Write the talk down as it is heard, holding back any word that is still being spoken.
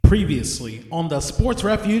Previously on the Sports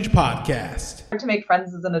Refuge podcast. To make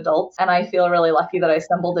friends as an adult, and I feel really lucky that I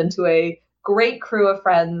stumbled into a great crew of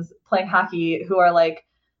friends playing hockey who are like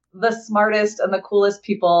the smartest and the coolest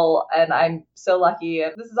people, and I'm so lucky.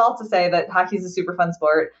 This is all to say that hockey is a super fun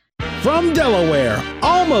sport. From Delaware,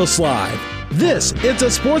 almost live, this is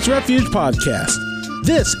the Sports Refuge podcast.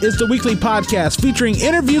 This is the weekly podcast featuring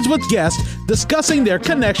interviews with guests discussing their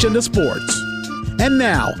connection to sports. And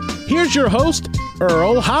now, here's your host,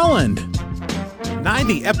 Earl Holland.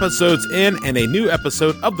 90 episodes in and a new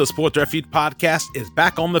episode of the Sports Refuge podcast is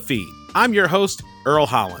back on the feed. I'm your host, Earl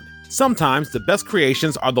Holland. Sometimes the best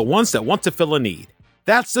creations are the ones that want to fill a need.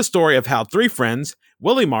 That's the story of how three friends,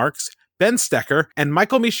 Willie Marx, Ben Stecker, and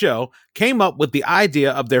Michaud, came up with the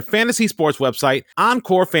idea of their fantasy sports website,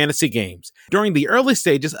 Encore Fantasy Games, during the early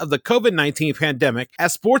stages of the COVID-19 pandemic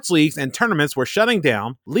as sports leagues and tournaments were shutting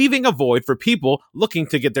down, leaving a void for people looking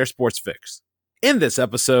to get their sports fix. In this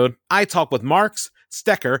episode, I talk with Marx,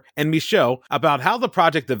 Stecker, and Michaud about how the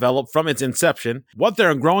project developed from its inception, what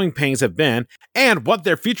their growing pains have been, and what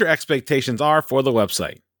their future expectations are for the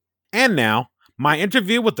website. And now, my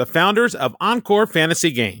interview with the founders of Encore Fantasy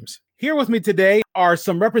Games. Here with me today are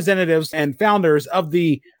some representatives and founders of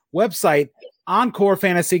the website,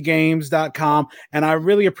 EncoreFantasyGames.com, and I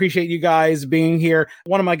really appreciate you guys being here.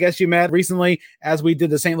 One of my guests you met recently as we did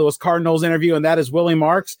the St. Louis Cardinals interview, and that is Willie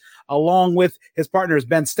Marx, along with his partners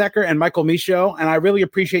Ben Stecker and Michaud. And I really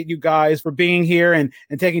appreciate you guys for being here and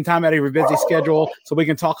taking time out of your busy schedule so we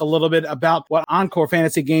can talk a little bit about what Encore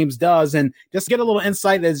Fantasy Games does and just get a little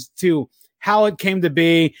insight as to how it came to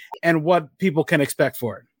be and what people can expect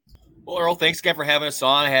for it. Well, Earl, thanks again for having us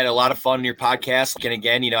on. I had a lot of fun in your podcast. And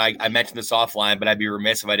again, I mentioned this offline, but I'd be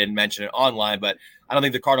remiss if I didn't mention it online. But I don't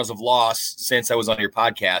think the Cardinals have lost since I was on your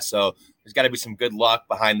podcast. So there's got to be some good luck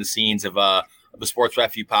behind the scenes of the Sports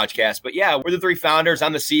Refuge podcast. But yeah, we're the three founders.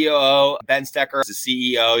 I'm the COO. Ben Stecker is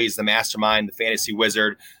the CEO. He's the mastermind, the fantasy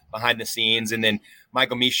wizard behind the scenes. And then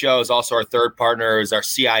Michaud is also our third partner, is our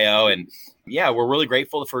CIO. And yeah, we're really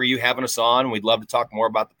grateful for you having us on. We'd love to talk more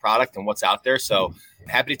about the product and what's out there. So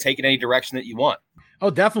happy to take it any direction that you want. Oh,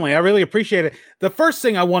 definitely. I really appreciate it. The first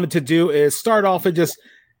thing I wanted to do is start off with just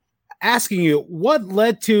asking you what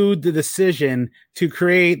led to the decision to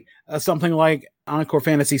create something like Encore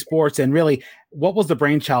Fantasy Sports, and really what was the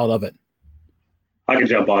brainchild of it? I can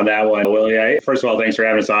jump on that one, Willie. First of all, thanks for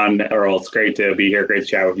having us on, Earl. It's great to be here. Great to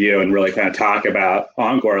chat with you and really kind of talk about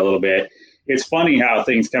Encore a little bit. It's funny how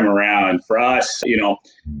things come around. For us,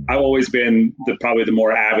 I've always been probably the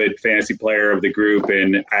more avid fantasy player of the group.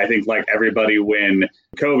 And I think like everybody, when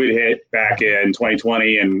COVID hit back in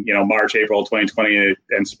 2020 and, March, April 2020,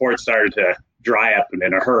 and sports started to dry up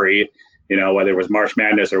in a hurry, whether it was March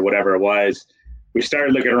Madness or whatever it was, we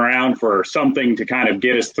started looking around for something to kind of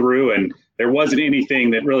get us through. And there wasn't anything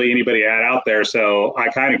that really anybody had out there. So I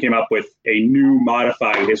kind of came up with a new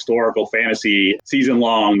modified historical fantasy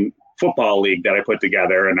season-long football league that I put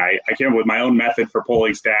together. And I came up with my own method for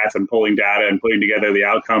pulling stats and pulling data and putting together the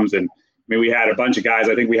outcomes. And we had a bunch of guys.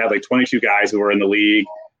 I think we had like 22 guys who were in the league.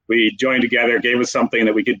 We joined together, gave us something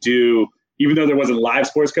that we could do. Even though there wasn't live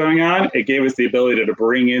sports going on, it gave us the ability to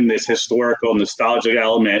bring in this historical nostalgic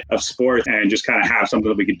element of sports and just kind of have something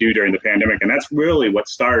that we could do during the pandemic. And that's really what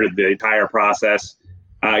started the entire process.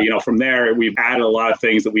 From there, we've added a lot of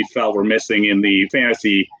things that we felt were missing in the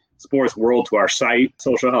fantasy sports world to our site,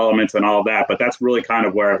 social elements and all of that. But that's really kind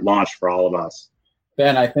of where it launched for all of us.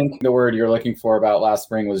 Ben, I think the word you're looking for about last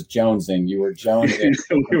spring was jonesing. You were jonesing.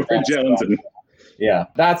 We were jonesing. Yeah,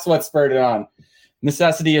 that's what spurred it on.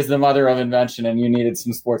 Necessity is the mother of invention, and you needed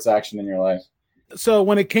some sports action in your life. So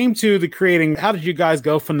when it came to the creating, how did you guys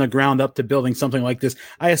go from the ground up to building something like this?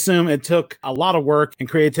 I assume it took a lot of work and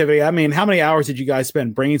creativity. I mean, how many hours did you guys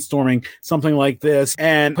spend brainstorming something like this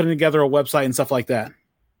and putting together a website and stuff like that?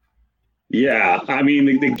 Yeah, I mean,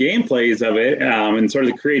 the gameplays of it and sort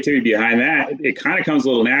of the creativity behind that, it kind of comes a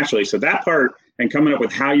little naturally. So that part and coming up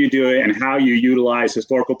with how you do it and how you utilize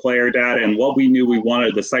historical player data and what we knew we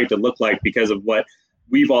wanted the site to look like because of what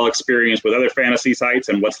we've all experienced with other fantasy sites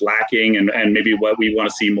and what's lacking and maybe what we want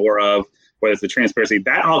to see more of, whether it's the transparency,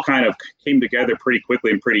 that all kind of came together pretty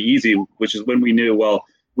quickly and pretty easy, which is when we knew, well,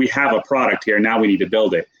 we have a product here, now we need to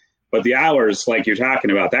build it. But the hours, like you're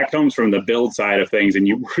talking about, that comes from the build side of things. And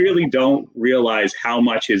you really don't realize how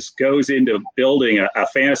much goes into building a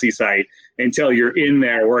fantasy site until you're in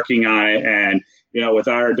there working on it. And, with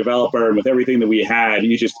our developer and with everything that we had,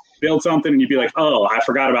 you just build something and you'd be like, oh, I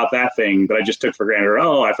forgot about that thing that I just took for granted. Or,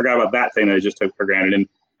 oh, I forgot about that thing that I just took for granted. And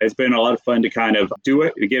It's been a lot of fun to kind of do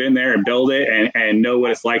it, to get in there and build it and know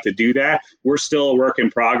what it's like to do that. We're still a work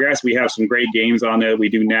in progress. We have some great games on it. We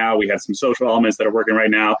do now. We have some social elements that are working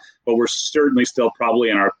right now, but we're certainly still probably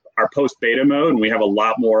in our post-beta mode, and we have a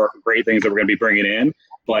lot more great things that we're going to be bringing in.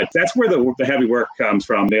 But that's where the heavy work comes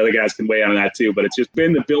from. The other guys can weigh on that too, but it's just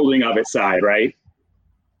been the building of its side, right?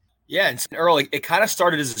 Yeah, and Earl, it kind of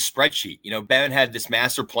started as a spreadsheet. Ben had this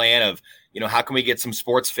master plan of, how can we get some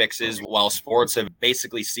sports fixes while sports have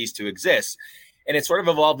basically ceased to exist? And it sort of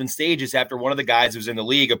evolved in stages after one of the guys who was in the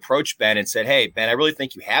league approached Ben and said, hey, Ben, I really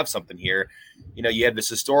think you have something here. You have this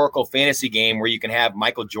historical fantasy game where you can have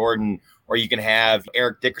Michael Jordan or you can have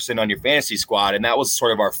Eric Dickerson on your fantasy squad. And that was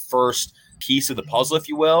sort of our first piece of the puzzle, if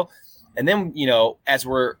you will. And then, as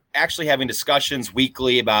we're actually having discussions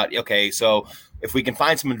weekly about, okay, so if we can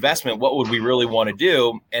find some investment, what would we really want to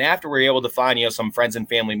do? And after we were able to find, some friends and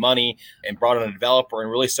family money and brought in a developer and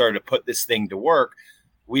really started to put this thing to work,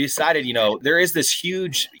 we decided, there is this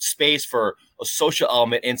huge space for a social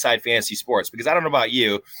element inside fantasy sports. Because I don't know about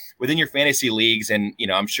you, within your fantasy leagues, and,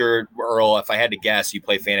 I'm sure, Earl, if I had to guess, you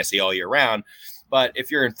play fantasy all year round. But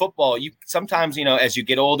if you're in football, you sometimes, as you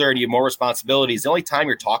get older and you have more responsibilities, the only time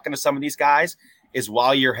you're talking to some of these guys is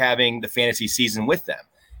while you're having the fantasy season with them.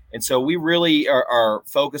 And so we really are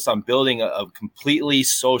focused on building a completely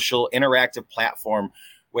social, interactive platform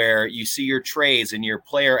where you see your trades and your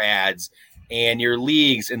player ads and your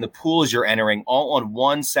leagues and the pools you're entering all on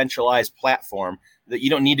one centralized platform that you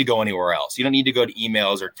don't need to go anywhere else. You don't need to go to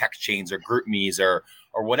emails or text chains or group me's or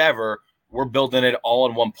whatever. We're building it all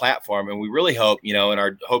on one platform. And we really hope, in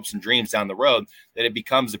our hopes and dreams down the road, that it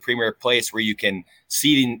becomes the premier place where you can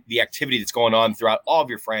see the activity that's going on throughout all of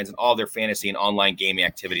your friends and all their fantasy and online gaming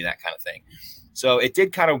activity, that kind of thing. So it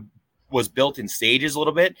did kind of was built in stages a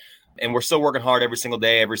little bit. And we're still working hard every single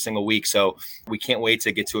day, every single week. So we can't wait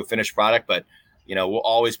to get to a finished product. But, we'll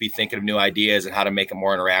always be thinking of new ideas and how to make it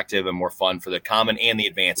more interactive and more fun for the common and the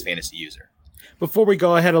advanced fantasy user. Before we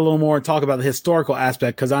go ahead a little more and talk about the historical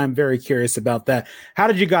aspect, because I'm very curious about that, how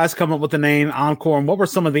did you guys come up with the name Encore, and what were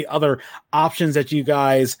some of the other options that you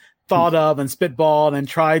guys thought of and spitballed and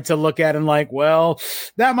tried to look at and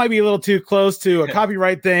that might be a little too close to a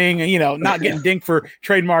copyright thing and, not getting dinged for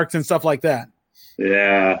trademarks and stuff like that?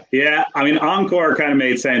 Yeah. I mean, Encore kind of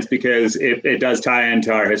made sense because it does tie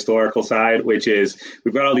into our historical side, which is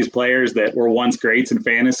we've got all these players that were once greats in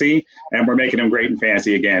fantasy and we're making them great in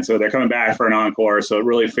fantasy again. So they're coming back for an encore. So it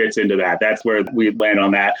really fits into that. That's where we land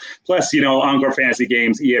on that. Plus, Encore Fantasy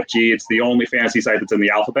Games, EFG, it's the only fantasy site that's in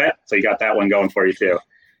the alphabet. So you got that one going for you too.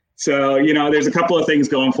 So, there's a couple of things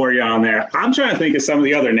going for you on there. I'm trying to think of some of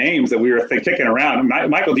the other names that we were kicking around.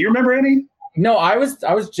 Michael, do you remember any? No, I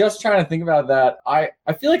was just trying to think about that.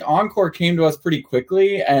 I feel like Encore came to us pretty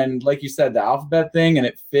quickly, and like you said, the alphabet thing, and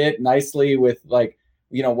it fit nicely with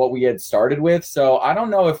what we had started with. So I don't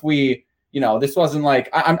know if we, this wasn't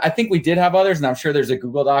I think we did have others, and I'm sure there's a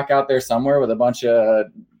Google Doc out there somewhere with a bunch of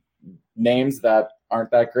names that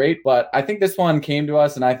aren't that great. But I think this one came to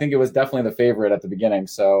us, and I think it was definitely the favorite at the beginning.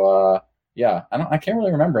 So I can't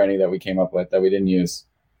really remember any that we came up with that we didn't use.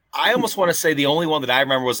 I almost want to say the only one that I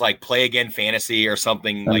remember was Play Again Fantasy or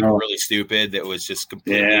something really stupid that was just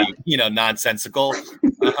completely, nonsensical.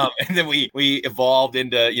 And then we evolved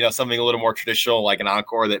into, something a little more traditional, like an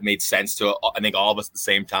Encore that made sense to, I think, all of us at the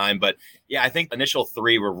same time. But yeah, I think initial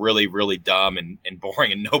three were really, really dumb and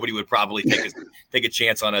boring, and nobody would probably take a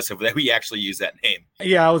chance on us if we actually use that name.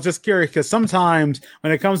 Yeah, I was just curious because sometimes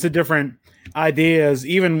when it comes to different ideas,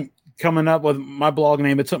 even coming up with my blog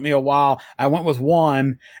name, it took me a while. I went with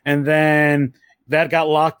one, and then that got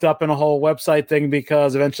locked up in a whole website thing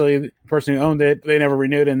because eventually the person who owned it, they never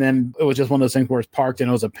renewed it, and then it was just one of those things where it's parked and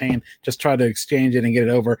it was a pain. Just try to exchange it and get it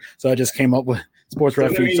over. So I just came up with Sports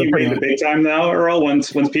Refuge. So you made the big time though, Earl?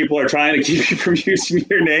 Once people are trying to keep you from using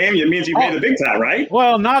your name, it means you made the big time, right?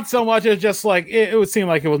 Well, not so much. It's just it would seem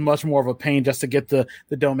like it was much more of a pain just to get the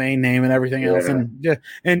domain name and everything else,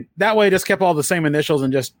 and that way it just kept all the same initials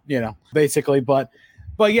and just basically. But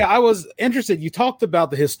yeah, I was interested. You talked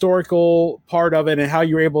about the historical part of it and how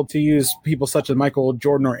you were able to use people such as Michael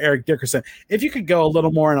Jordan or Eric Dickerson. If you could go a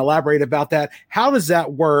little more and elaborate about that, how does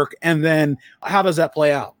that work, and then how does that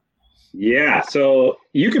play out? Yeah, so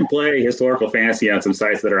you can play historical fantasy on some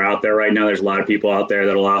sites that are out there right now. There's a lot of people out there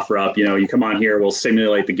that'll offer up, you come on here, we'll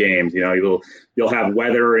simulate the games. You'll have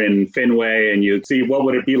weather in Fenway, and you see what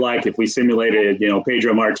would it be like if we simulated,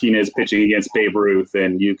 Pedro Martinez pitching against Babe Ruth,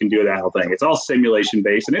 and you can do that whole thing. It's all simulation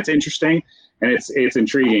based, and it's interesting and it's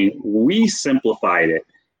intriguing. We simplified it.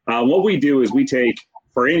 What we do is we take,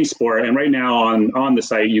 for any sport, and right now on the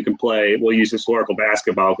site you can play, we'll use historical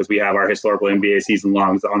basketball because we have our historical NBA season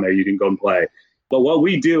longs on there. You can go and play. But what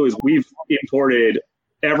we do is we've imported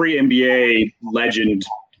every NBA legend,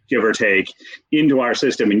 give or take, into our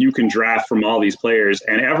system, and you can draft from all these players.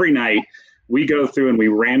 And every night we go through and we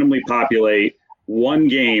randomly populate one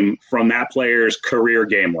game from that player's career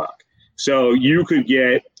game log. So you could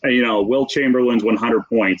get, Will Chamberlain's 100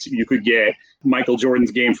 points. You could get Michael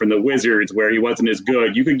Jordan's game from the Wizards where he wasn't as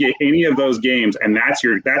good. You could get any of those games, and that's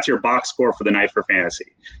your box score for the night for fantasy.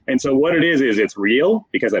 And so what it is it's real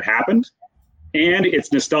because it happened, and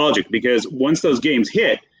it's nostalgic because once those games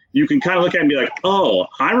hit, you can kind of look at it and be like, oh,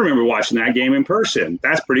 I remember watching that game in person.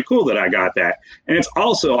 That's pretty cool that I got that. And it's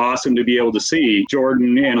also awesome to be able to see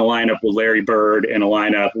Jordan in a lineup with Larry Bird, in a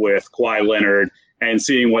lineup with Kawhi Leonard, and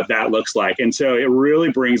seeing what that looks like. And so it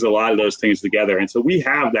really brings a lot of those things together. And so we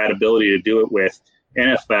have that ability to do it with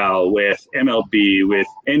NFL, with MLB, with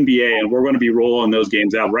NBA, and we're going to be rolling those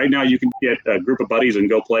games out. Right now, you can get a group of buddies and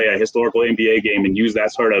go play a historical NBA game and use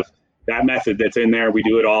that method that's in there. We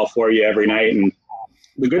do it all for you every night. And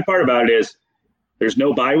the good part about it is there's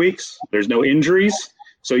no bye weeks, there's no injuries.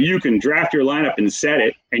 So you can draft your lineup and set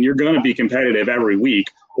it, and you're going to be competitive every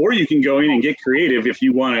week. Or you can go in and get creative if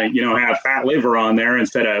you want to, have Fat Liver on there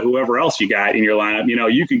instead of whoever else you got in your lineup.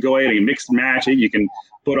 You can go in and mix and match it. You can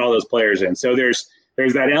put all those players in. So there's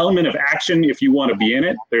that element of action if you want to be in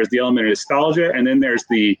it. There's the element of nostalgia, and then there's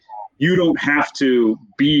you don't have to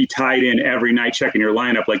be tied in every night checking your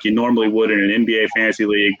lineup like you normally would in an NBA fantasy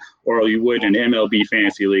league or you would in an MLB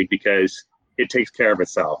fantasy league because it takes care of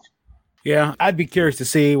itself. Yeah, I'd be curious to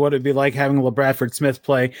see what it'd be like having LaBradford Smith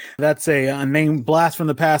play. That's a name blast from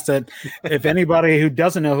the past that if anybody who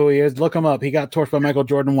doesn't know who he is, look him up. He got torched by Michael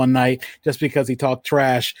Jordan one night just because he talked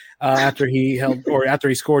trash after he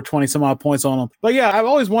scored 20 some odd points on him. But yeah, I've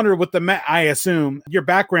always wondered with I assume your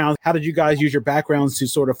background, how did you guys use your backgrounds to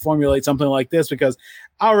sort of formulate something like this? Because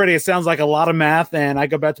already it sounds like a lot of math, and I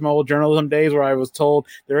go back to my old journalism days where I was told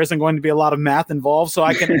there isn't going to be a lot of math involved. So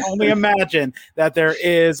I can only imagine that there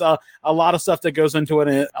is a lot of stuff that goes into it,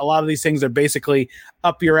 and a lot of these things are basically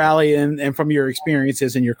up your alley and from your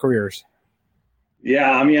experiences in your careers.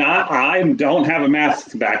 Yeah, I mean, I don't have a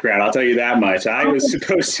math background. I'll tell you that much. I was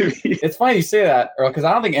supposed to be. It's funny you say that, Earl, because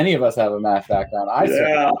I don't think any of us have a math background. I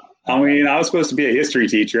was supposed to be a history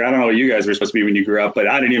teacher. I don't know what you guys were supposed to be when you grew up, but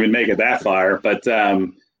I didn't even make it that far. But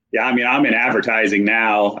I'm in advertising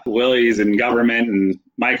now. Willie's in government, and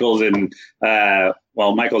Michael's in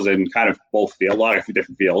Michael's in kind of both fields, a lot of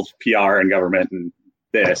different fields, PR and government and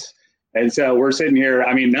this. And so we're sitting here.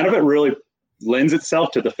 I mean, none of it really lends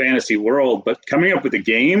itself to the fantasy world, but coming up with a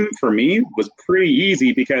game for me was pretty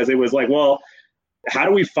easy because it was like, well, how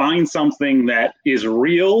do we find something that is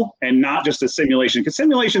real and not just a simulation? Because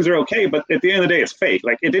simulations are okay, but at the end of the day, it's fake.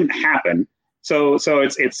 Like, it didn't happen. So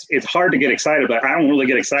it's hard to get excited about. I don't really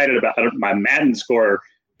get excited about my Madden score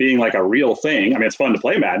being like a real thing. I mean, it's fun to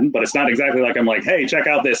play Madden, but it's not exactly like I'm like, hey, check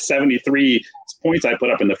out this 73 points I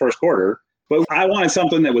put up in the first quarter. But I wanted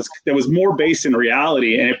something that was more based in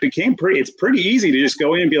reality, and it's pretty easy to just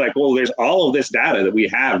go in and be like, well, there's all of this data that we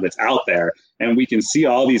have that's out there, and we can see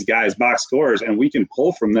all these guys' box scores, and we can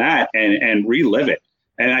pull from that and relive it.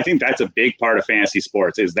 And I think that's a big part of fantasy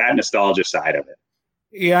sports is that nostalgia side of it.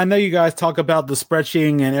 Yeah, I know you guys talk about the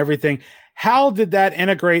spreadsheeting and everything. How did that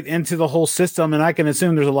integrate into the whole system? And I can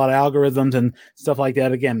assume there's a lot of algorithms and stuff like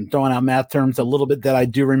that. Again, throwing out math terms a little bit that I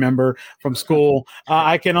do remember from school.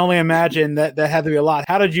 I can only imagine that had to be a lot.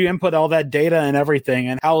 How did you input all that data and everything?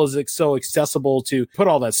 And how is it so accessible to put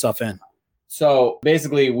all that stuff in? So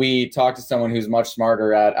basically, we talked to someone who's much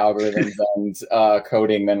smarter at algorithms and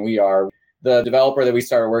coding than we are. The developer that we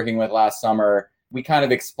started working with last summer, we kind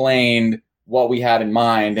of explained what we had in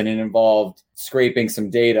mind, and it involved scraping some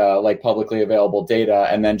data, like publicly available data,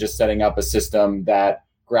 and then just setting up a system that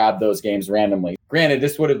grabbed those games randomly. Granted,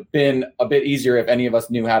 this would have been a bit easier if any of us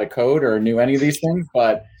knew how to code or knew any of these things,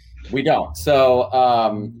 but we don't. So,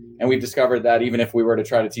 and we've discovered that even if we were to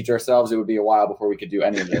try to teach ourselves, it would be a while before we could do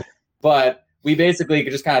any of it. But we basically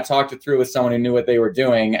could just kind of talk it through with someone who knew what they were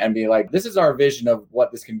doing and be like, this is our vision of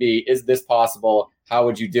what this can be. Is this possible? How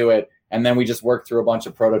would you do it? And then we just work through a bunch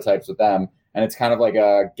of prototypes with them. And it's kind of like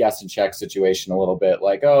a guess and check situation a little bit,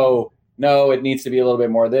 like, oh, no, it needs to be a little bit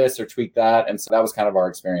more this or tweak that. And so that was kind of our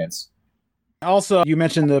experience. Also, you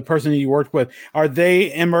mentioned the person you worked with. Are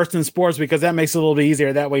they immersed in sports? Because that makes it a little bit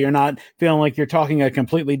easier. That way you're not feeling like you're talking a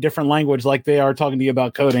completely different language like they are talking to you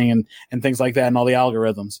about coding and things like that and all the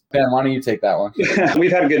algorithms. Ben, why don't you take that one?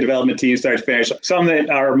 We've had a good development team start to finish. Some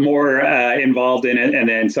that are more involved in it and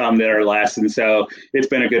then some that are less. And so it's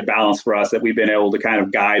been a good balance for us that we've been able to kind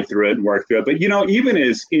of guide through it and work through it. But, even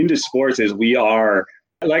as into sports as we are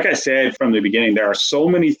Like I said from the beginning, there are so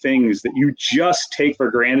many things that you just take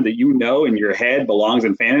for granted that you know in your head belongs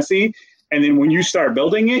in fantasy. And then when you start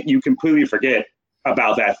building it, you completely forget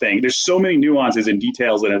about that thing. There's so many nuances and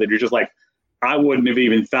details in it that you're just like, I wouldn't have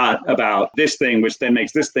even thought about this thing, which then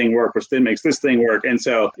makes this thing work, which then makes this thing work. And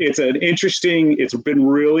so it's been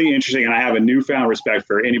really interesting. And I have a newfound respect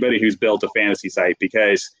for anybody who's built a fantasy site,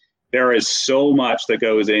 because there is so much that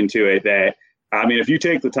goes into it that, I mean, if you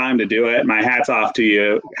take the time to do it, my hat's off to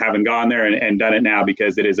you having gone there and done it now,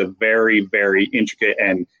 because it is a very, very intricate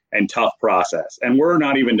and tough process. And we're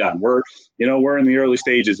not even done. We're in the early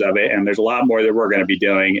stages of it, and there's a lot more that we're going to be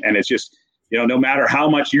doing. And it's just, no matter how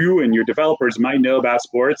much you and your developers might know about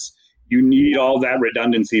sports, you need all that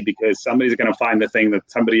redundancy, because somebody's going to find the thing that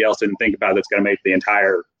somebody else didn't think about that's going to make the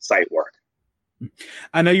entire site work.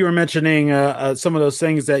 I know you were mentioning some of those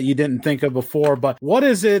things that you didn't think of before, but what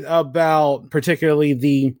is it about particularly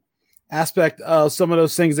the aspect of some of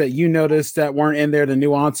those things that you noticed that weren't in there, the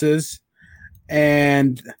nuances?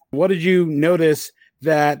 And what did you notice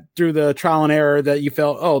that through the trial and error that you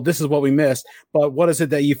felt, oh, this is what we missed? But what is it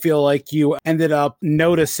that you feel like you ended up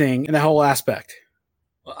noticing in the whole aspect?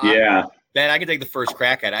 Yeah. Ben, I can take the first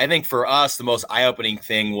crack at it. I think for us, the most eye-opening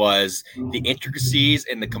thing was the intricacies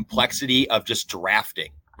and the complexity of just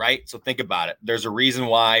drafting, right? So think about it. There's a reason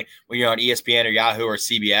why when you're on ESPN or Yahoo or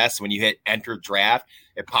CBS, when you hit enter draft,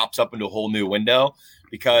 it pops up into a whole new window,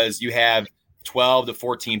 because you have 12 to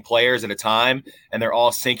 14 players at a time, and they're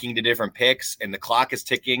all syncing to different picks, and the clock is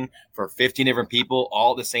ticking for 15 different people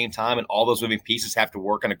all at the same time, and all those moving pieces have to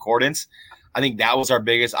work in accordance. I think that was our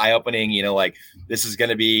biggest eye-opening, like this is going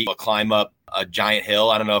to be a climb up a giant hill.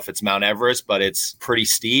 I don't know if it's Mount Everest, but it's pretty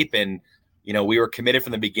steep. And, we were committed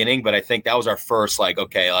from the beginning, but I think that was our first,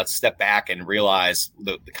 okay, let's step back and realize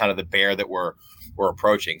the kind of the bear that we're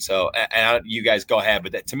approaching. So, and you guys go ahead,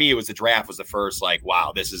 but to me, it was the draft was the first,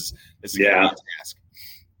 wow, this is going to be a task.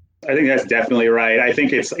 I think that's definitely right. I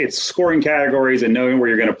think it's scoring categories and knowing where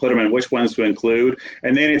you're going to put them and which ones to include.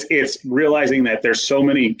 And then it's realizing that there's so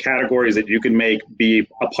many categories that you can make be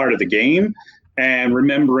a part of the game, and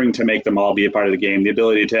remembering to make them all be a part of the game. The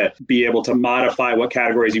ability to be able to modify what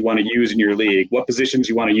categories you want to use in your league, what positions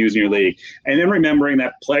you want to use in your league. And then remembering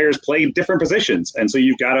that players play different positions. And so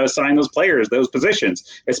you've got to assign those players those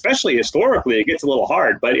positions. Especially historically, it gets a little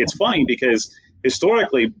hard, but it's funny because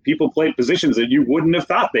historically, people played positions that you wouldn't have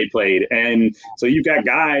thought they played. And so you've got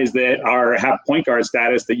guys that have point guard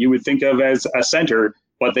status that you would think of as a center,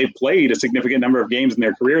 but they've played a significant number of games in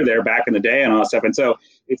their career there back in the day and all that stuff. And so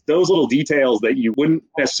it's those little details that you wouldn't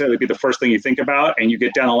necessarily be the first thing you think about. And you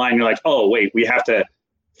get down the line, and you're like, oh, wait, we have to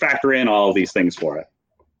factor in all of these things for it.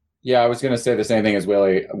 Yeah, I was going to say the same thing as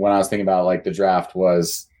Willie when I was thinking about the draft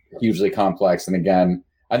was hugely complex. And again,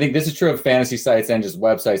 I think this is true of fantasy sites and just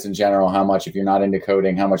websites in general, how much, if you're not into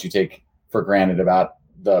coding, how much you take for granted about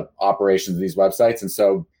the operations of these websites. And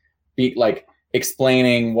so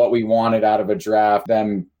explaining what we wanted out of a draft,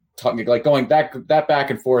 them talking, going back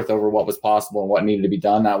and forth over what was possible and what needed to be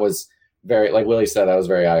done. That was very, like Willie said, that was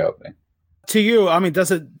very eye-opening. To you, I mean, does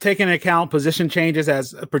it take into account position changes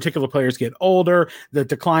as particular players get older, the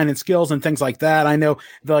decline in skills and things like that? I know,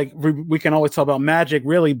 we can always talk about Magic,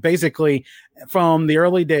 really, basically, from the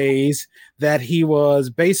early days that he was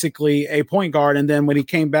basically a point guard, and then when he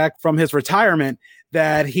came back from his retirement,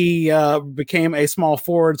 that he became a small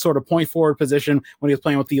forward, sort of point forward position when he was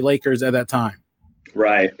playing with the Lakers at that time.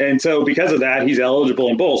 Right. And so because of that, he's eligible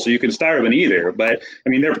in both. So you can start him in either. But I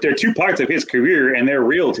mean, there are two parts of his career, and they're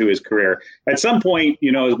real to his career. At some point,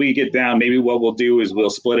 as we get down, maybe what we'll do is we'll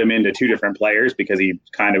split him into two different players, because he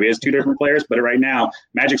kind of is two different players. But right now,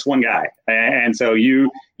 Magic's one guy. And so you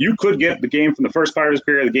could get the game from the first part of his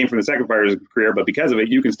career, the game from the second part of his career. But because of it,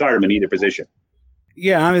 you can start him in either position.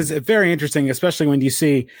 Yeah, it's very interesting, especially when you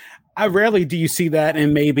see, rarely do you see that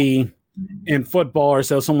in football or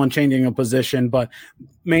so, someone changing a position, but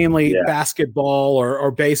mainly basketball or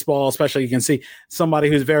baseball, especially you can see somebody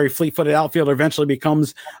who's very fleet-footed outfielder eventually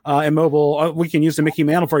becomes immobile. We can use the Mickey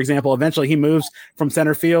Mantle, for example. Eventually he moves from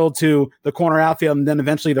center field to the corner outfield and then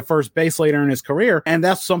eventually to first base later in his career. And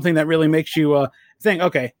that's something that really makes you think,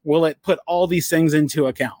 okay, will it put all these things into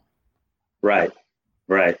account? Right.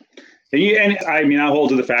 And I mean, I hold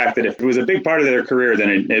to the fact that if it was a big part of their career,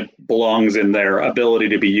 then it belongs in their ability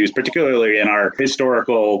to be used, particularly in our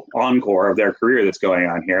historical encore of their career that's going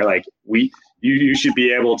on here. You should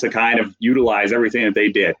be able to kind of utilize everything that they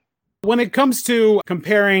did. When it comes to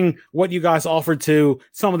comparing what you guys offered to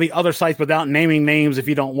some of the other sites, without naming names if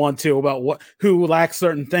you don't want to, about who lacks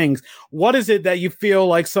certain things, what is it that you feel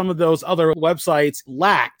like some of those other websites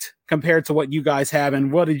lacked compared to what you guys have?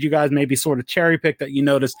 And what did you guys maybe sort of cherry pick that you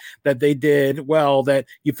noticed that they did well that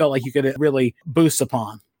you felt like you could really boost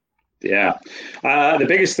upon? Yeah. The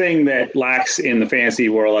biggest thing that lacks in the fantasy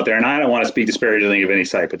world out there, and I don't want to speak disparagingly of any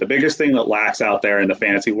site, but the biggest thing that lacks out there in the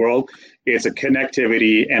fantasy world is a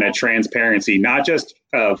connectivity and a transparency, not just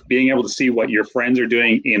of being able to see what your friends are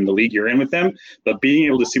doing in the league you're in with them, but being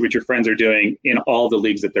able to see what your friends are doing in all the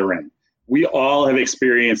leagues that they're in. We all have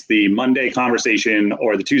experienced the Monday conversation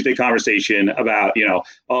or the Tuesday conversation about,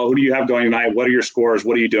 oh, who do you have going tonight? What are your scores?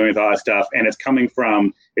 What are you doing with all that stuff? And it's coming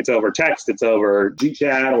from, it's over text, it's over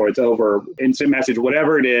Gchat, or it's over instant message,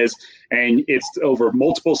 whatever it is. And it's over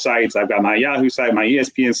multiple sites. I've got my Yahoo site, my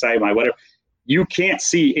ESPN site, my whatever. You can't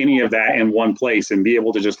see any of that in one place and be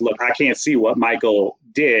able to just look. I can't see what Michael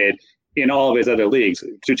did in all of his other leagues,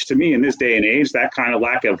 which to me in this day and age, that kind of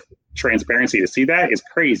lack of transparency to see that is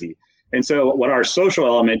crazy. And so what our social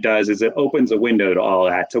element does is it opens a window to all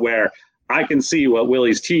that, to where I can see what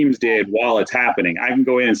Willie's teams did while it's happening. I can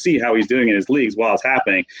go in and see how he's doing in his leagues while it's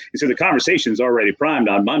happening. And so the conversation's already primed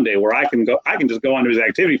on Monday, where I can just go onto his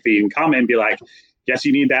activity feed and comment and be like, guess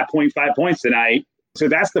you need that 0.5 points tonight. So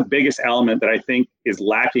that's the biggest element that I think is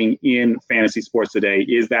lacking in fantasy sports today,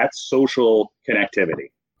 is that social connectivity.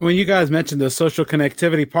 When you guys mentioned the social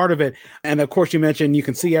connectivity part of it, and of course you mentioned you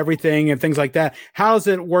can see everything and things like that, how does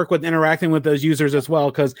it work with interacting with those users as well?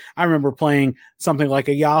 Because I remember playing something like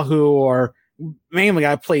a Yahoo, or mainly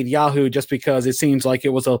I played Yahoo just because it seems like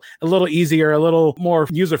it was a little easier, a little more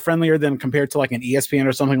user-friendlier than compared to like an ESPN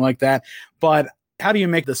or something like that. But how do you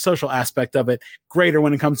make the social aspect of it greater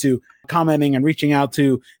when it comes to commenting and reaching out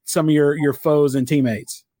to some of your foes and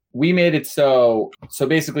teammates? We made it so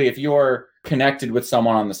basically if you're connected with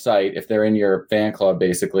someone on the site, if they're in your fan club,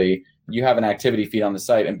 basically you have an activity feed on the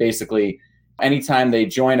site, and basically anytime they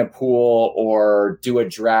join a pool or do a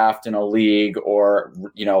draft in a league, or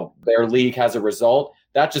their league has a result,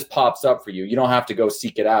 that just pops up for you. You don't have to go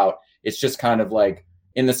seek it out. It's just kind of like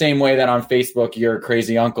in the same way that on Facebook your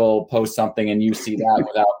crazy uncle posts something and you see that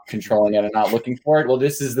without controlling it and not looking for it. Well,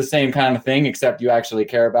 this is the same kind of thing, except you actually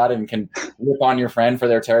care about it and can rip on your friend for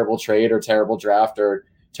their terrible trade or terrible draft or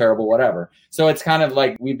terrible whatever. So it's kind of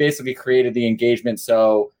like we basically created the engagement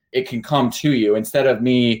so it can come to you, instead of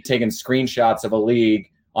me taking screenshots of a league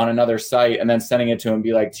on another site and then sending it to him and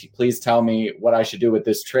be like, please tell me what I should do with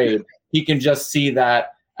this trade. He can just see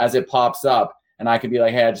that as it pops up, and I could be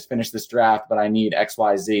like, hey, I just finished this draft, but I need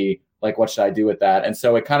XYZ. Like, what should I do with that? And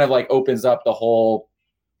so it kind of like opens up the whole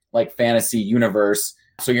like fantasy universe.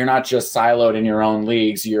 So you're not just siloed in your own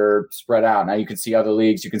leagues, you're spread out. Now you can see other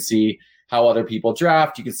leagues, you can see how other people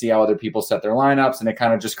draft, you can see how other people set their lineups, and it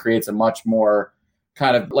kind of just creates a much more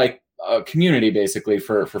kind of like a community basically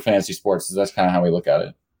for fantasy sports. So that's kind of how we look at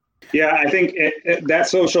it. Yeah, I think that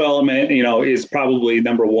social element, is probably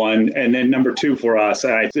number one. And then number two for us,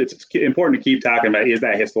 it's important to keep talking about, is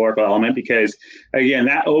that historical element, because again,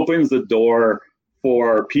 that opens the door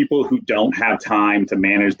for people who don't have time to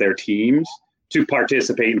manage their teams to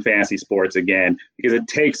participate in fantasy sports again, because it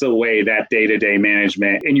takes away that day-to-day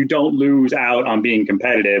management, and you don't lose out on being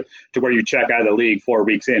competitive to where you check out of the league 4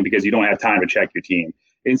 weeks in because you don't have time to check your team.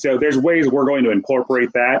 And so there's ways we're going to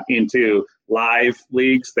incorporate that into live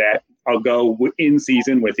leagues that I'll go in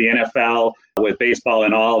season with the NFL, with baseball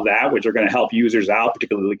and all of that, which are going to help users out,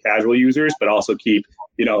 particularly casual users, but also keep,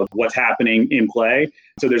 what's happening in play.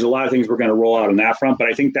 So there's a lot of things we're going to roll out on that front, but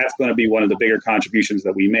I think that's going to be one of the bigger contributions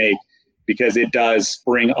that we make, because it does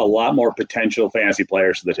bring a lot more potential fantasy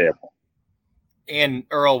players to the table. And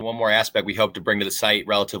Earl, one more aspect we hope to bring to the site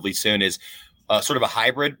relatively soon is sort of a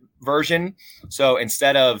hybrid version. So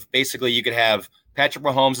instead of basically you could have Patrick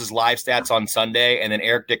Mahomes' live stats on Sunday and then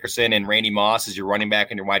Eric Dickerson and Randy Moss as your running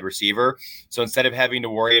back and your wide receiver. So instead of having to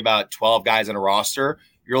worry about 12 guys on a roster,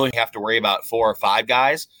 you only have to worry about 4 or 5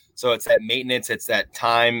 guys. So it's that maintenance, it's that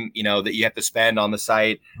time, that you have to spend on the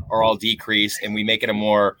site are all decreased, and we make it a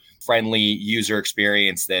more friendly user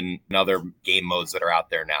experience than other game modes that are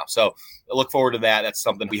out there now. So I look forward to that. That's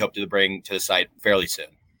something we hope to bring to the site fairly soon.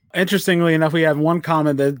 Interestingly enough, we have one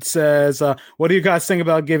comment that says, what do you guys think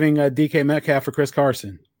about giving DK Metcalf for Chris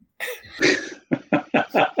Carson?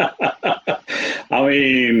 I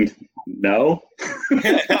mean, no. We're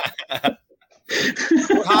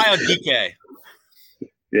high on DK.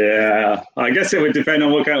 Yeah, I guess it would depend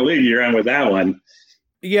on what kind of league you're in with that one.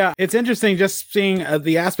 Yeah, it's interesting just seeing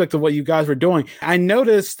the aspect of what you guys were doing. I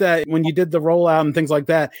noticed that when you did the rollout and things like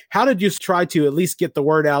that, how did you try to at least get the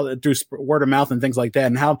word out through word of mouth and things like that?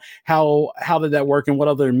 And how did that work? And what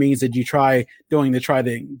other means did you try doing to try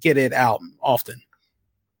to get it out often?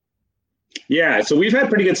 Yeah, so we've had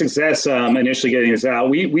pretty good success initially getting this out.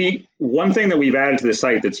 We one thing that we've added to the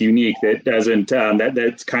site that's unique that doesn't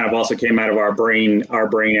that's kind of also came out of our brain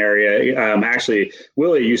area. Actually,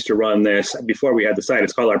 Willie used to run this before we had the site.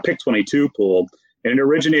 It's called our Pick 22 pool, and it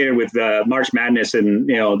originated with March Madness and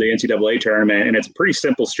the NCAA tournament. And it's a pretty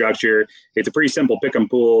simple structure. It's a pretty simple pick 'em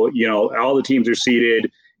pool. All the teams are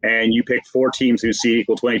seeded. And you pick 4 teams whose seed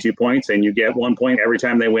equal 22 points, and you get 1 point every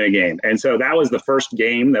time they win a game. And so that was the first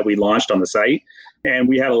game that we launched on the site. And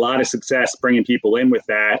we had a lot of success bringing people in with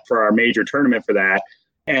that for our major tournament for that.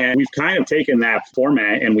 And we've kind of taken that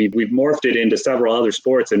format and we've morphed it into several other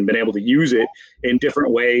sports and been able to use it in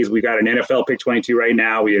different ways. We've got an NFL Pick 22 right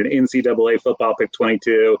now. We have an NCAA football Pick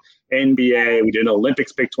 22, NBA. We did an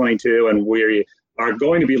Olympics Pick 22, and we are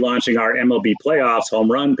going to be launching our MLB playoffs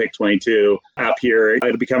home run Pick 22 up here.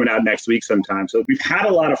 It'll be coming out next week sometime. So we've had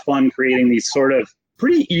a lot of fun creating these sort of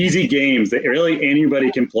pretty easy games that really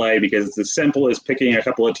anybody can play because it's as simple as picking a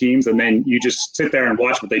couple of teams and then you just sit there and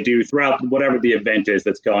watch what they do throughout whatever the event is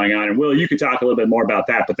that's going on. And Will, you could talk a little bit more about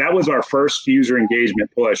that, but that was our first user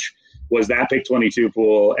engagement push, was that Pick 22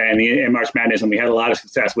 pool and March Madness, and we had a lot of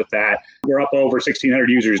success with that. We're up over 1,600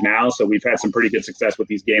 users now, so we've had some pretty good success with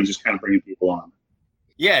these games, just kind of bringing people on.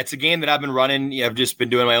 Yeah, it's a game that I've been running. I've just been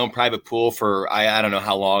doing my own private pool for I don't know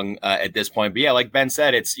how long at this point. But yeah, like Ben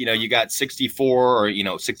said, it's you got 64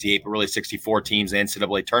 or 68, but really 64 teams in the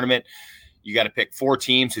NCAA tournament. You got to pick 4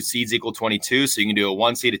 teams whose seeds equal 22. So you can do a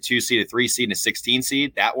 1 seed, a 2 seed, a 3 seed, and a 16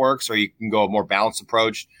 seed. That works. Or you can go a more balanced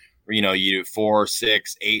approach where you do 4,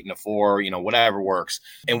 6, 8, and a 4. Whatever works.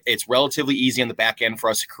 And it's relatively easy on the back end for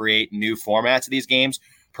us to create new formats of these games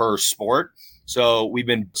per sport. So we've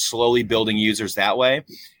been slowly building users that way.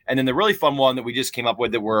 And then the really fun one that we just came up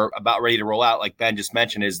with that we're about ready to roll out, like Ben just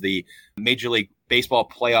mentioned, is the Major League Baseball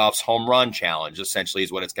Playoffs Home Run Challenge, essentially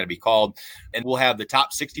is what it's going to be called. And we'll have the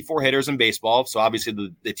top 64 hitters in baseball. So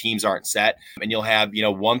obviously the teams aren't set. And you'll have,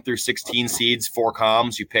 1 through 16 seeds, 4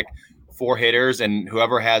 comms. You pick 4 hitters, and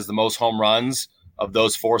whoever has the most home runs of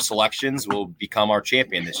those 4 selections will become our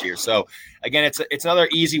champion this year. So again, it's another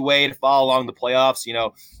easy way to follow along the playoffs. You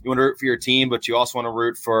want to root for your team, but you also want to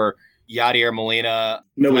root for Yadier Molina.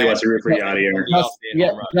 Nobody wants to root for Yadier.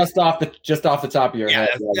 Just off the top of your head.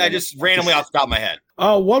 Yeah, just randomly off the top of my head.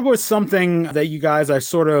 What was something that you guys are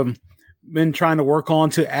sort of been trying to work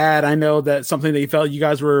on to add? I know that something that you felt you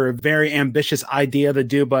guys were a very ambitious idea to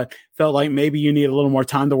do, but felt like maybe you need a little more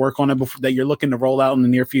time to work on it before that you're looking to roll out in the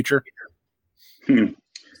near future.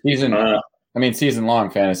 Season long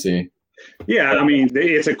fantasy. Yeah,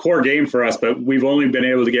 it's a core game for us, but we've only been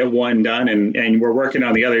able to get one done, and we're working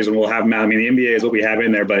on the others, and we'll have them out. The NBA is what we have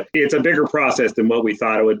in there, but it's a bigger process than what we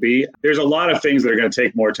thought it would be. There's a lot of things that are going to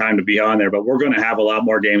take more time to be on there, but we're going to have a lot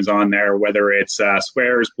more games on there, whether it's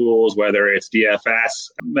swears pools, whether it's DFS,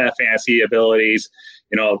 fantasy abilities.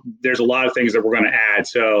 There's a lot of things that we're going to add.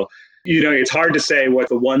 So it's hard to say what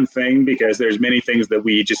the one thing, because there's many things that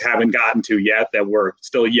we just haven't gotten to yet, that we're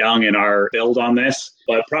still young in our build on this.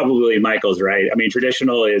 But probably Michael's right.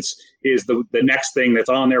 Traditional is the next thing that's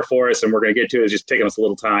on there for us, and we're going to get to it. It's just taking us a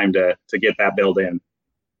little time to get that build in.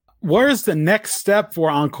 Where's the next step for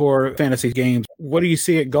Encore Fantasy Games? What do you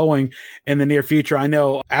see it going in the near future? I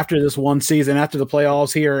know after this one season, after the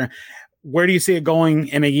playoffs here, where do you see it going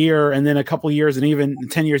in a year and then a couple of years and even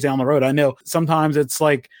 10 years down the road? I know sometimes it's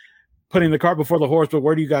like putting the cart before the horse, but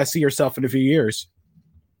where do you guys see yourself in a few years?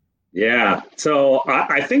 Yeah. So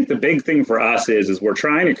I think the big thing for us is we're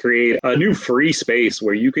trying to create a new free space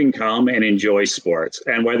where you can come and enjoy sports.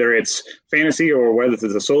 And whether it's fantasy or whether it's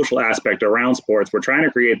a social aspect around sports, we're trying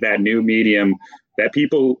to create that new medium that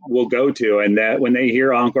people will go to, and that when they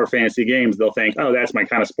hear Encore Fantasy Games, they'll think, oh, that's my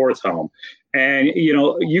kind of sports home. And,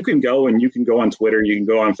 you can go on Twitter, you can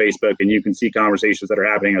go on Facebook, and you can see conversations that are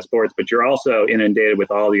happening on sports, but you're also inundated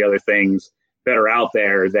with all the other things that are out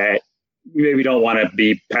there that you maybe don't want to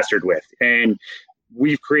be pestered with. And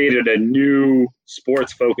we've created a new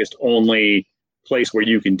sports-focused only place where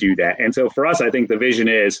you can do that. And so for us, I think the vision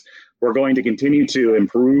is we're going to continue to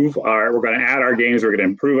we're going to add our games, we're going to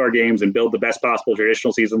improve our games and build the best possible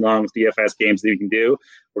traditional season-long DFS games that you can do.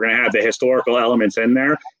 We're going to have the historical elements in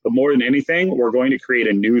there, but more than anything, we're going to create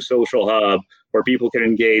a new social hub where people can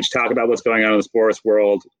engage, talk about what's going on in the sports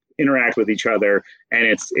world, interact with each other, and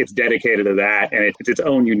it's dedicated to that, and it's its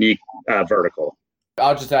own unique vertical.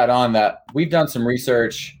 I'll just add on that we've done some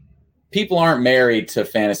research. People aren't married to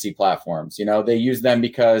fantasy platforms. They use them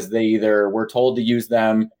because they either were told to use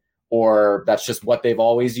them or that's just what they've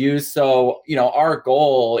always used. So, our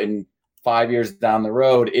goal in 5 years down the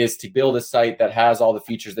road is to build a site that has all the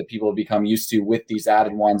features that people have become used to, with these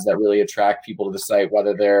added ones that really attract people to the site,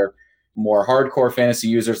 whether they're, more hardcore fantasy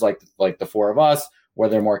users like the four of us,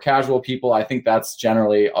 whether they're more casual people. I think that's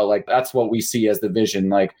generally that's what we see as the vision.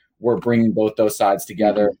 Like, we're bringing both those sides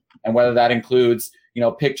together. And whether that includes,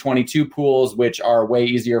 pick 22 pools, which are way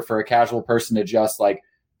easier for a casual person to just like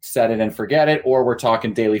set it and forget it, or we're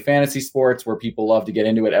talking daily fantasy sports where people love to get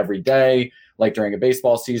into it every day, like during a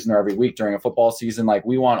baseball season or every week during a football season. Like,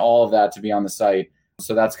 we want all of that to be on the site.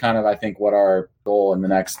 So that's kind of, I think, what our goal in the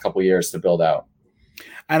next couple of years to build out.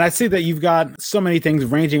 And I see that you've got so many things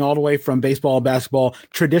ranging all the way from baseball, basketball,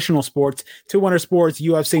 traditional sports to winter sports,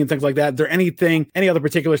 UFC, and things like that. Is there any other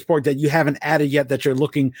particular sport that you haven't added yet that you're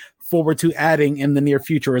looking forward to adding in the near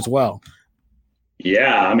future as well?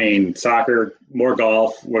 Yeah, I mean, soccer, more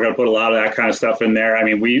golf. We're going to put a lot of that kind of stuff in there. I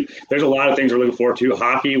mean, there's a lot of things we're looking forward to.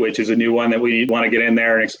 Hockey, which is a new one that we want to get in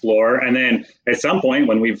there and explore. And then at some point,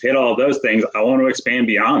 when we've hit all of those things, I want to expand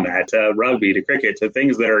beyond that to rugby, to cricket, to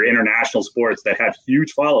things that are international sports that have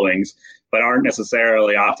huge followings, but aren't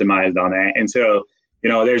necessarily optimized on that. And so,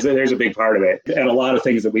 there's a big part of it and a lot of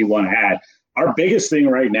things that we want to add. Our biggest thing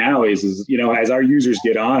right now is, as our users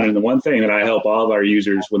get on, and the one thing that I help all of our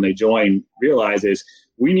users when they join realize is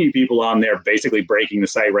we need people on there basically breaking the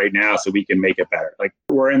site right now so we can make it better. Like,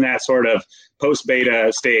 we're in that sort of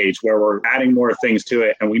post-beta stage where we're adding more things to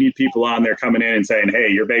it, and we need people on there coming in and saying, hey,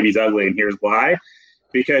 your baby's ugly and here's why.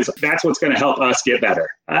 Because that's what's going to help us get better.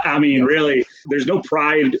 I mean, really, there's no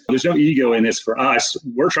pride, there's no ego in this for us.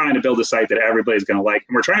 We're trying to build a site that everybody's going to like.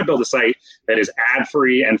 And we're trying to build a site that is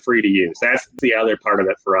ad-free and free to use. That's the other part of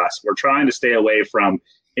it for us. We're trying to stay away from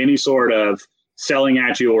any sort of selling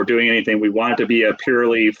at you or doing anything. We want it to be a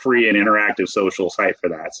purely free and interactive social site for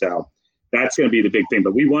that. So that's going to be the big thing.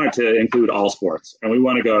 But we want it to include all sports, and we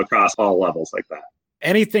want to go across all levels like that.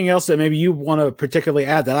 Anything else that maybe you want to particularly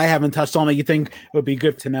add that I haven't touched on that you think would be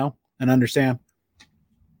good to know and understand?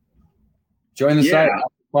 Join the site.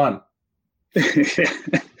 Fun.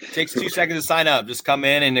 Takes 2 seconds to sign up. Just come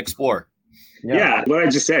in and explore. Yeah, what I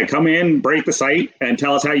just said. Come in, break the site, and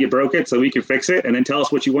tell us how you broke it so we can fix it, and then tell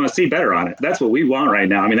us what you want to see better on it. That's what we want right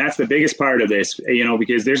now. I mean, that's the biggest part of this,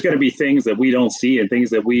 because there's going to be things that we don't see and things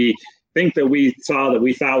that we think that we saw that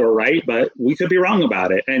we thought were right, but we could be wrong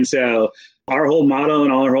about it. And so our whole motto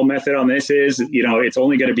and our whole method on this is, it's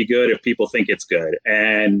only going to be good if people think it's good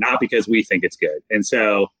and not because we think it's good. And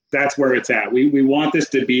so that's where it's at. We want this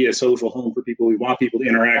to be a social home for people. We want people to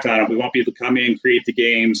interact on it. We want people to come in, create the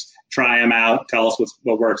games, try them out, tell us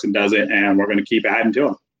what works and doesn't, and we're going to keep adding to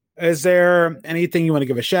them. Is there anything you want to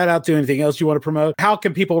give a shout out to, anything else you want to promote? How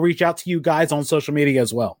can people reach out to you guys on social media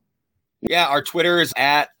as well? Yeah, our Twitter is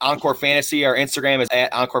at Encore Fantasy. Our Instagram is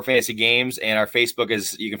at Encore Fantasy Games. And our Facebook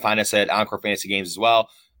is, you can find us at Encore Fantasy Games as well.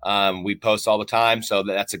 We post all the time, so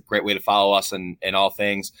that's a great way to follow us and all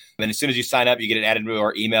things. And then as soon as you sign up, you get it added to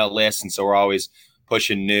our email list. And so we're always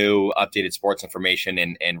pushing new updated sports information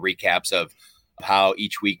and recaps of how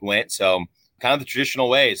each week went. So kind of the traditional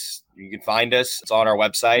ways. You can find us. It's on our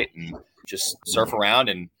website, and just surf around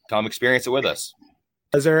and come experience it with us.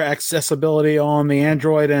 Is there accessibility on the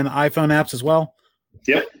Android and iPhone apps as well?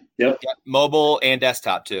 Yep. Mobile and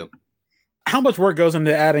desktop too. How much work goes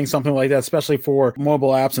into adding something like that, especially for mobile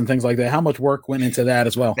apps and things like that? How much work went into that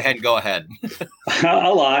as well? And go ahead.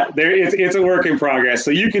 A lot. It's a work in progress.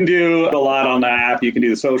 So you can do a lot on the app. You can do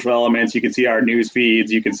the social elements. You can see our news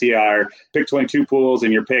feeds. You can see our pick 22 pools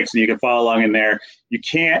and your picks, and you can follow along in there. You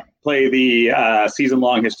can't play the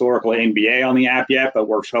season-long historical NBA on the app yet, but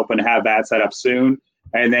we're hoping to have that set up soon.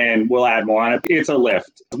 And then we'll add more on it. It's a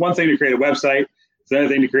lift. It's one thing to create a website. It's another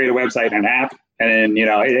thing to create a website and an app, and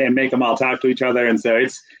and make them all talk to each other. And so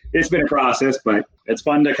it's been a process, but it's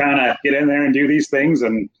fun to kind of get in there and do these things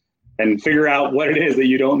and figure out what it is that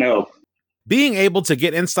you don't know. Being able to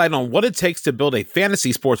get insight on what it takes to build a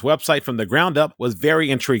fantasy sports website from the ground up was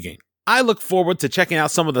very intriguing. I look forward to checking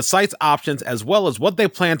out some of the site's options as well as what they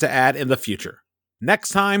plan to add in the future. Next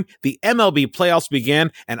time, the MLB playoffs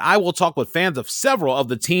begin, and I will talk with fans of several of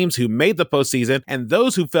the teams who made the postseason and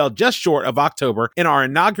those who fell just short of October in our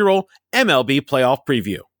inaugural MLB playoff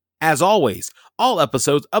preview. As always, all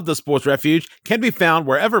episodes of The Sports Refuge can be found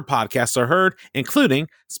wherever podcasts are heard, including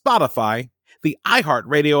Spotify, the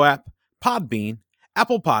iHeartRadio app, Podbean,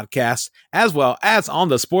 Apple Podcasts, as well as on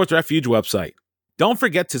the Sports Refuge website. Don't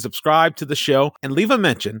forget to subscribe to the show and leave a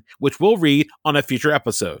mention, which we'll read on a future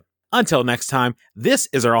episode. Until next time, this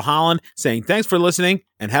is Earl Holland saying thanks for listening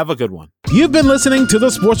and have a good one. You've been listening to the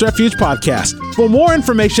Sports Refuge podcast. For more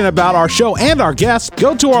information about our show and our guests,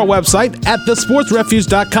 go to our website at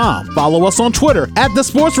thesportsrefuge.com. Follow us on Twitter at The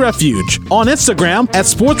Sports Refuge, on Instagram at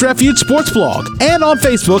Sports Refuge Sports Blog, and on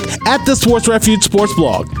Facebook at The Sports Refuge Sports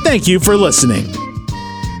Blog. Thank you for listening.